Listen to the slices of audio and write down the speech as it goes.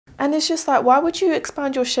And it's just like, why would you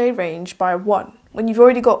expand your shade range by one when you've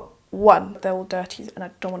already got one? They're all dirty and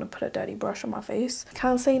I don't want to put a dirty brush on my face.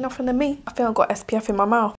 Can't say nothing to me. I think I've got SPF in my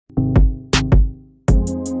mouth.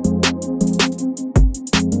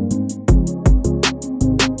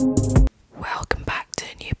 Welcome back to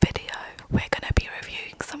a new video. We're going to be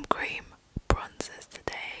reviewing some cream bronzers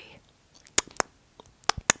today.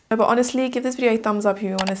 But honestly, give this video a thumbs up if you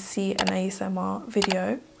want to see an ASMR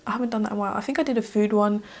video. I haven't done that in a while. I think I did a food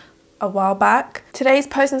one a while back. Today's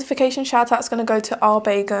post notification shout out is going to go to Al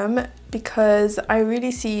Begum because I really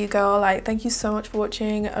see you, girl. Like, thank you so much for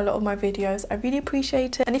watching a lot of my videos. I really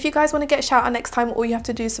appreciate it. And if you guys want to get a shout out next time, all you have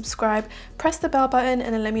to do is subscribe, press the bell button,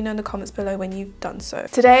 and then let me know in the comments below when you've done so.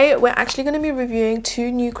 Today we're actually going to be reviewing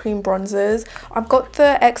two new cream bronzers. I've got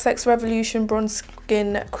the XX Revolution Bronze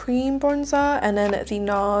Skin Cream Bronzer and then the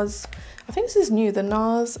Nars, I think this is new, the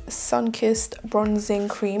Nars Sunkissed Bronzing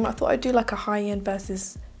Cream. I thought I'd do like a high-end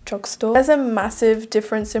versus drugstore. There's a massive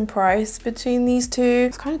difference in price between these two. I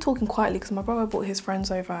was kind of talking quietly because my brother brought his friends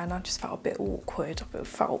over and I just felt a bit awkward.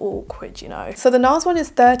 You know. So the Nars one is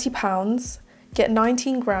 £30, get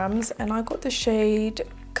 19 grams, and I got the shade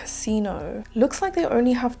Casino. Looks like they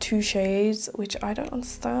only have two shades, which I don't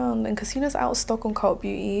understand, and Casino's out of stock on Cult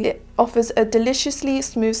Beauty. It offers a deliciously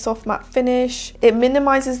smooth soft matte finish. It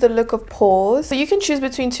minimizes the look of pores. So you can choose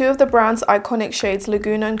between two of the brand's iconic shades,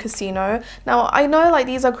 Laguna and Casino. Now I know like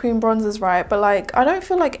these are cream bronzers, right, but like I don't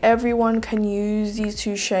feel like everyone can use these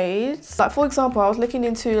two shades. Like for example, I was looking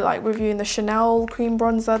into like reviewing the Chanel cream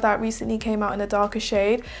bronzer that recently came out in a darker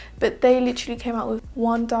shade, but they literally came out with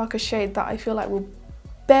one darker shade that I feel like will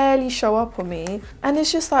barely show up on me. And it's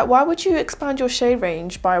just like, why would you expand your shade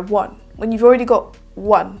range by one when you've already got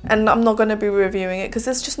one? And I'm not going to be reviewing it because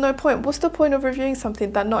there's just no point. What's the point of reviewing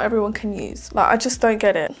something that not everyone can use? Like, I just don't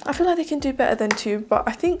get it. I feel like they can do better than two, but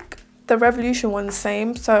I think the Revolution one's the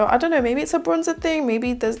same, so I don't know, maybe it's a bronzer thing,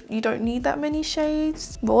 maybe you don't need that many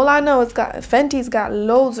shades. But all I know is Fenty's got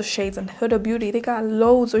loads of shades, and Huda Beauty, they got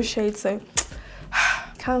loads of shades, so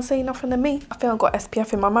can't say nothing to me. I think I've got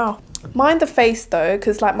SPF in my mouth. Mind the face though,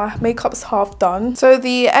 because like my makeup's half done. So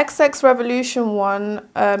the XX Revolution one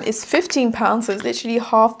is £15, so it's literally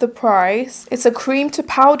half the price. It's a cream to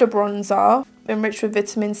powder bronzer enriched with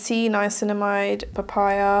vitamin C, niacinamide,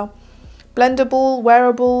 papaya, blendable,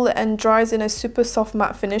 wearable, and dries in a super soft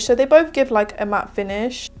matte finish. So they both give like a matte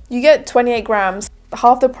finish. You get 28 grams,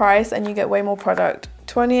 half the price, and you get way more product.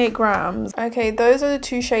 28 grams. Okay, those are the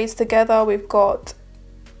two shades together. We've got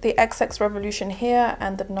the XX Revolution here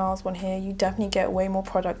and the Nars one here. You definitely get way more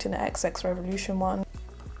product in the XX Revolution one.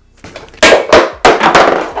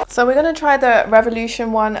 So we're going to try the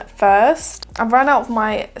Revolution one first. I've run out of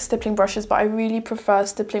my stippling brushes, but I really prefer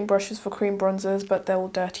stippling brushes for cream bronzers, but they're all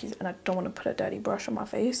dirty and I don't want to put a dirty brush on my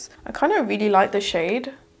face. I kind of really like the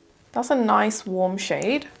shade. That's a nice warm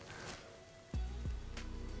shade.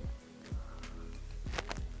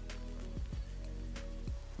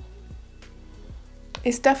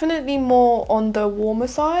 It's definitely more on the warmer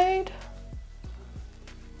side.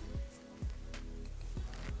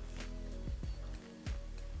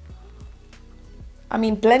 I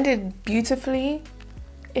mean, blended beautifully.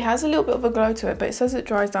 It has a little bit of a glow to it, but it says it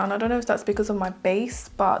dries down. I don't know if that's because of my base,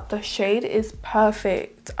 but the shade is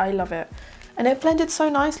perfect. I love it. And it blended so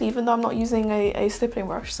nicely, even though I'm not using a stippling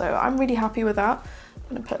brush. So I'm really happy with that.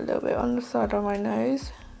 I'm gonna put a little bit on the side of my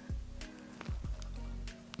nose.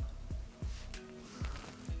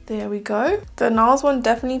 There we go. The Nars one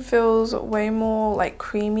definitely feels way more like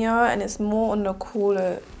creamier and it's more on the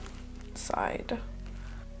cooler side.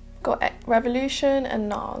 Got Revolution and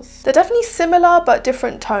Nars. They're definitely similar but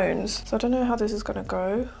different tones. So I don't know how this is gonna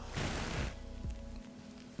go.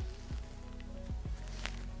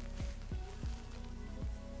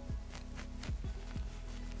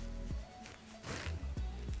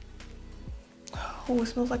 Oh, it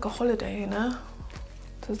smells like a holiday, you know?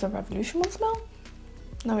 Does the Revolution one smell?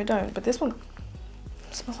 No, we don't, but this one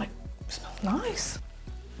smells nice.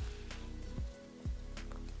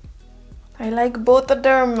 I like both of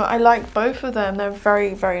them. I like both of them. They're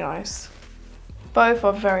very, very nice. Both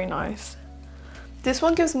are very nice. This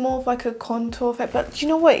one gives more of like a contour effect, but you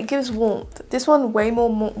know what? It gives warmth. This one way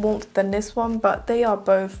more warmth than this one, but they are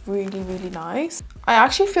both really, really nice. I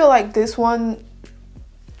actually feel like this one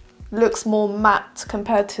looks more matte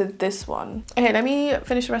compared to this one. Okay, let me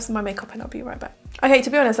finish the rest of my makeup and I'll be right back. Okay, to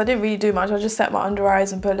be honest, I didn't really do much. I just set my under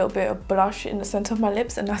eyes and put a little bit of blush in the center of my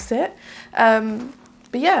lips and that's it.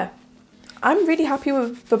 But yeah, I'm really happy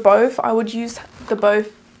with the both. I would use the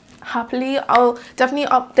both happily. I'll definitely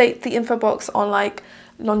update the info box on like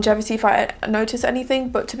longevity if I notice anything,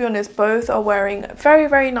 but to be honest, both are wearing very,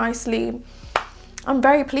 very nicely. I'm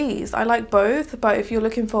very pleased. I like both, but if you're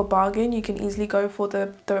looking for a bargain, you can easily go for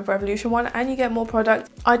the Revolution one and you get more products.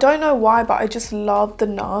 I don't know why, but I just love the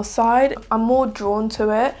Nars side. I'm more drawn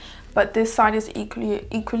to it, but this side is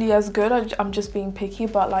equally as good. I'm just being picky,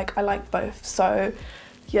 but like I like both. So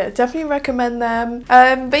yeah, definitely recommend them.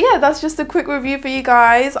 But yeah, that's just a quick review for you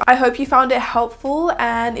guys. I hope you found it helpful,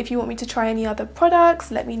 and if you want me to try any other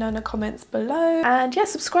products, let me know in the comments below. And yeah,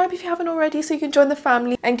 subscribe if you haven't already so you can join the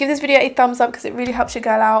family, and give this video a thumbs up because it really helps your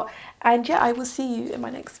girl out. And yeah, I will see you in my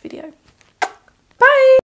next video.